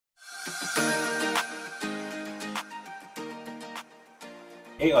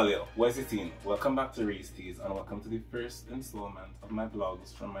Hey Olio, what's the scene? Welcome back to Race Tees and welcome to the first installment of my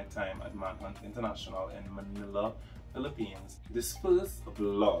vlogs from my time at Manhunt International in Manila, Philippines. This first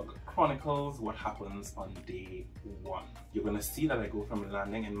vlog chronicles what happens on day one. You're gonna see that I go from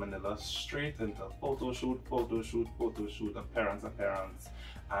landing in Manila straight into photo shoot, appearance,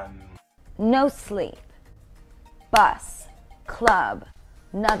 and no sleep, bus, club,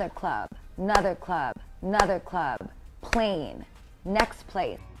 another club, another club, another club, plane, next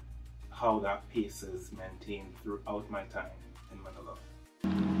place. How that pace is maintained throughout my time in Manila.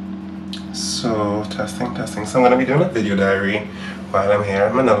 So, testing. So I'm going to be doing a video diary while I'm here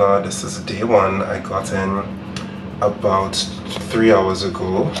in Manila. This is day one. I got in about 3 hours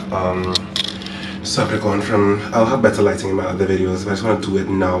ago. So I've been going from, I'll have better lighting in my other videos, but I just want to do it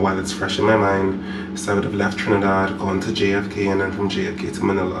now while it's fresh in my mind. So I would have left Trinidad, gone to JFK, and then from JFK to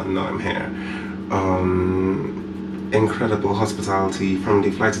Manila, and now I'm here. Incredible hospitality from the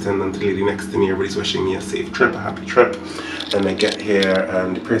flight attendant to the lady next to me. Everybody's wishing me a safe trip, a happy trip. And I get here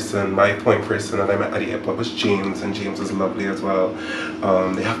and the person, my point person that I met at the airport was James, and James was lovely as well.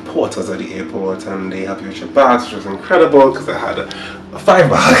 They have porters at the airport and they help you with your bags, which was incredible because I had 5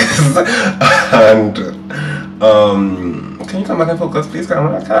 bags. And can you come back and focus please,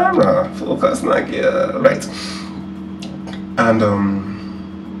 camera? Focus, like, yeah, right.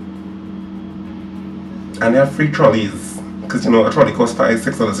 And they have free trolleys because, you know, a trolley costs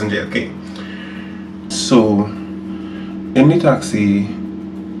 $5-6 in JFK. So in the taxi,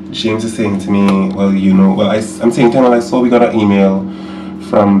 James is saying to me, well, you know, I'm saying to him, well, I saw we got an email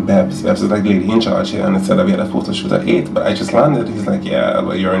from Bebs. Bebs is like lady in charge here, and it said that we had a photo shoot at 8, but I just landed. He's like, yeah,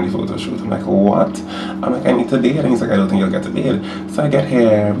 but you're in the photo shoot. I'm like, what? I'm like, I need to bed. And he's like, I don't think you'll get to bed. So I get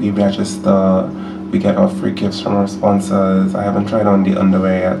here, we register, we get our free gifts from our sponsors. I haven't tried on the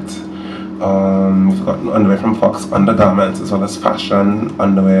underwear yet. We've got underwear from Fox Undergarments as well as fashion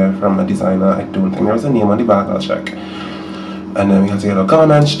underwear from a designer. I don't think there was a name on the bag, I'll check. And then we had to get our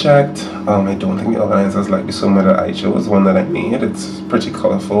garments checked. I don't think the organizers like the swimwear that I chose, one that I made. It's pretty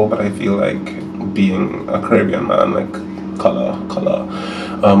colorful, but I feel like being a Caribbean man, like color.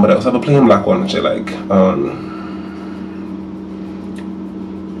 But I also have a plain black one which I like.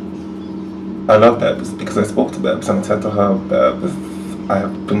 I love Bebs because I spoke to Bebs and I said to her, Bebs, I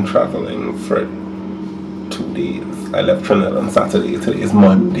have been traveling for 2 days. I left Trinidad on Saturday. Today is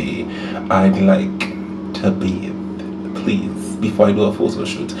Monday. I'd like to bathe, please, before I do a photo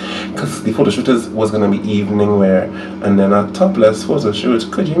shoot. Because the photo shoot was going to be evening wear and then a topless photo shoot.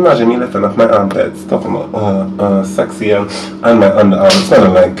 Could you imagine me lifting off my armpits, talking about sexy and my underarms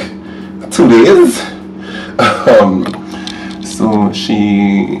smelling like 2 days?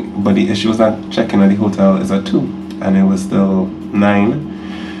 But the issue was that check-in at the hotel is at 2 and it was still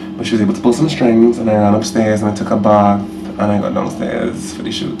 9, but she was able to pull some strings, and I ran upstairs and I took a bath and I got downstairs for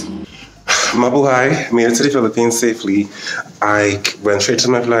the shoot. Mabuhay, made it to the Philippines safely. I went straight to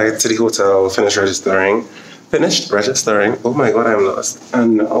my flight to the hotel, finished registering. Oh my god, I'm lost.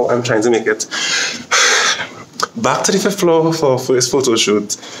 And now I'm trying to make it back to the 5th floor for first photo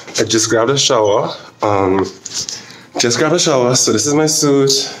shoot. I just grabbed a shower. So this is my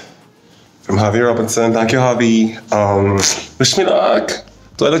suit from Harvey Robinson. Thank you, Harvey. Wish me luck.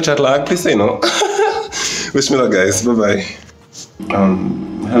 Do I look jet lag? Please say no. Wish me luck, guys. Bye-bye.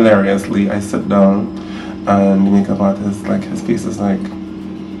 Hilariously, I sit down and the makeup artist, like, his face is like,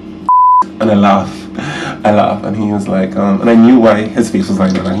 and I laugh, and he was like, and I knew why his face was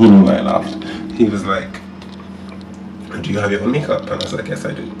like that, and he knew why I laughed. He was like, do you have your own makeup? And I was like, yes,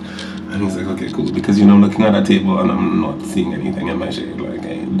 I do. And he's like, okay, cool, because, you know, I'm looking at that table and I'm not seeing anything in my shade, like,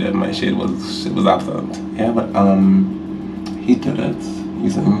 my shade was absent. Yeah, but he did it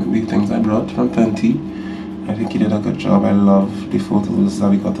using the things I brought from Fenty. I think he did a good job. I love the photos that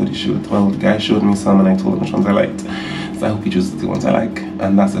we got to the shoot. Well, the guy showed me some and I told him which ones I liked. So I hope he chooses the ones I like.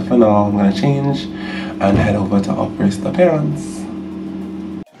 And that's it for now. I'm gonna change and head over to our first appearance.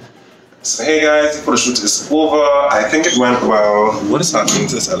 So hey guys, the photo shoot is over. I think it went well. What is happening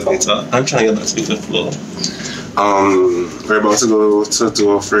to this elevator? I'm trying to get back to the 5th floor. We're about to go to do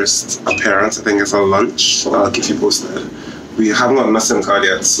our first appearance. I think it's a lunch, so I'll keep you posted. We haven't gotten a SIM card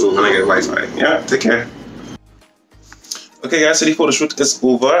yet, so when I get Wi-Fi. Yeah, take care. Okay guys, so the photo shoot is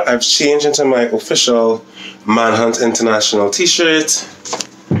over. I've changed into my official Manhunt International t-shirt.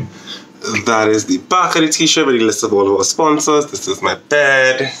 That is the back of the t-shirt with the list of all of our sponsors. This is my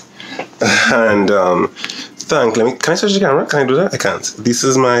bed. And can I switch the camera? Can I do that? I can't. This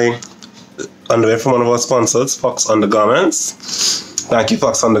is my underwear from one of our sponsors, Fox Undergarments. Thank you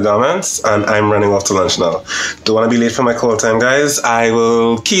Fox Undergarments, and I'm running off to lunch now. Don't want to be late for my call time, guys. I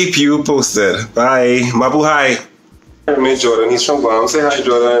will keep you posted. Bye. Mabu hi. I met Jordan, he's from Guam. Say hi,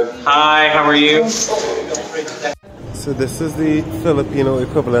 Jordan. Hi, how are you? So this is the Filipino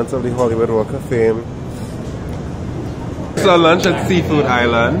equivalent of the Hollywood Walk of Fame. So lunch at Seafood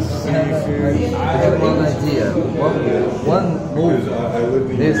Island.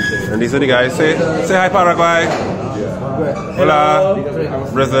 And these are the guys. Say hi Paraguay. Hola.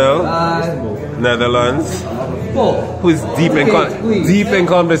 Brazil. Netherlands. Who's deep in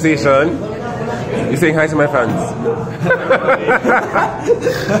conversation. You're saying hi to my fans.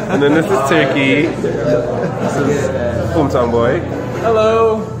 And then this is Turkey. This is Hometown Boy.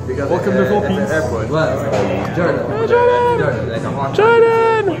 Hello. Welcome to Philippines.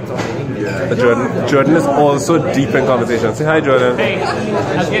 Jordan is also deep in conversation. Say hi, Jordan. Hey,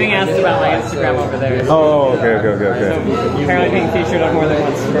 I was getting asked about my Instagram over there. Oh, okay. So apparently being featured on more than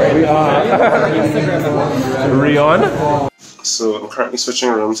one story. We are. Instagram. Rion. So I'm currently switching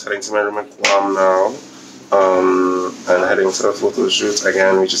rooms, heading to my room at Guam now. And heading to the photo shoot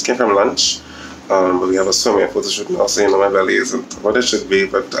again. We just came from lunch. But we have a swimming photo shoot now, so you know my belly isn't what it should be,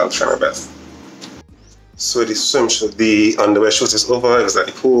 but I'll try my best. So the underwear shoot is over. It was at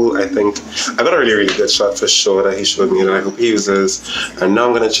the pool. I think I got a really good shot for sure that he showed me that I hope he uses. And now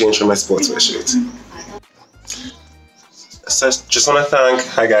I'm gonna change for my sportswear shoot. So just wanna thank,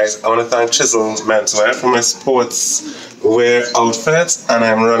 hi guys, I wanna thank Chisel Menswear for my sportswear outfit, and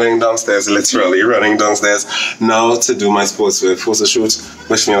I'm running downstairs, literally running downstairs now to do my sportswear photo shoot.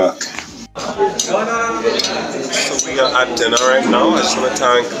 Wish me luck. So we are at dinner right now. I just want to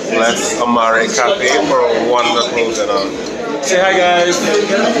thank Bless Amare Cafe for a wonderful dinner. Say hi guys.